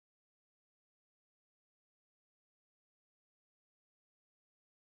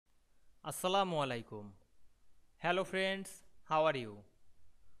Assalamu Walaikum. Hello friends, how are you?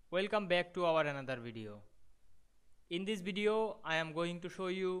 Welcome back to our another video. In this video, I am going to show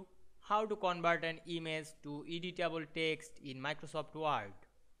you how to convert an image to editable text in Microsoft Word.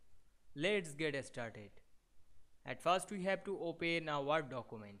 Let's get started. At first, we have to open a Word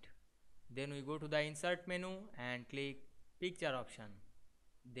document. Then we go to the Insert menu and click Picture option.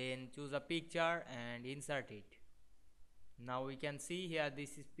 Then choose a picture and insert it. Now we can see here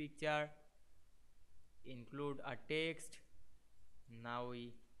this is picture, include a text. Now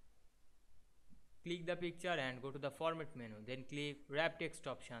we click the picture and go to the format menu, then click wrap text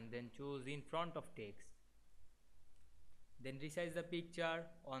option, then choose in front of text, then resize the picture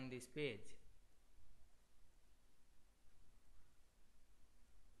on this page.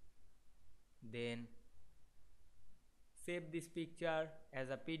 Then save this picture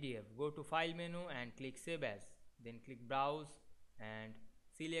as a PDF. Go to file menu and click save as, then click browse and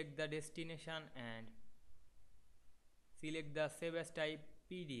select the destination and select the save as type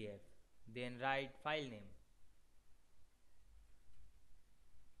PDF, then write file name.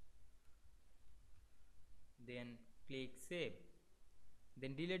 Then click save.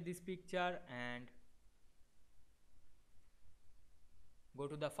 Then delete this picture and go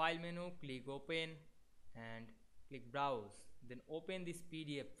to the file menu, click open and click browse, then open this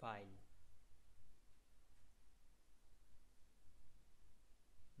PDF file.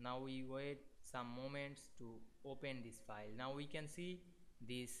 Now we wait some moments to open this file. Now we can see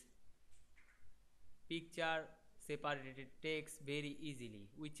this picture separated text very easily.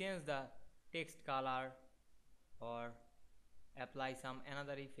 We change the text color or apply some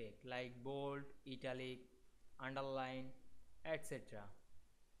another effect like bold, italic, underline, etc.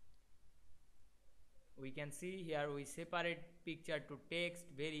 We can see here we separate picture to text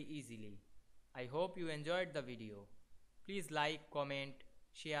very easily. I hope you enjoyed the video. Please like, comment,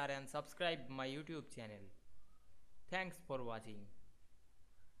 share and subscribe my YouTube channel. Thanks for watching.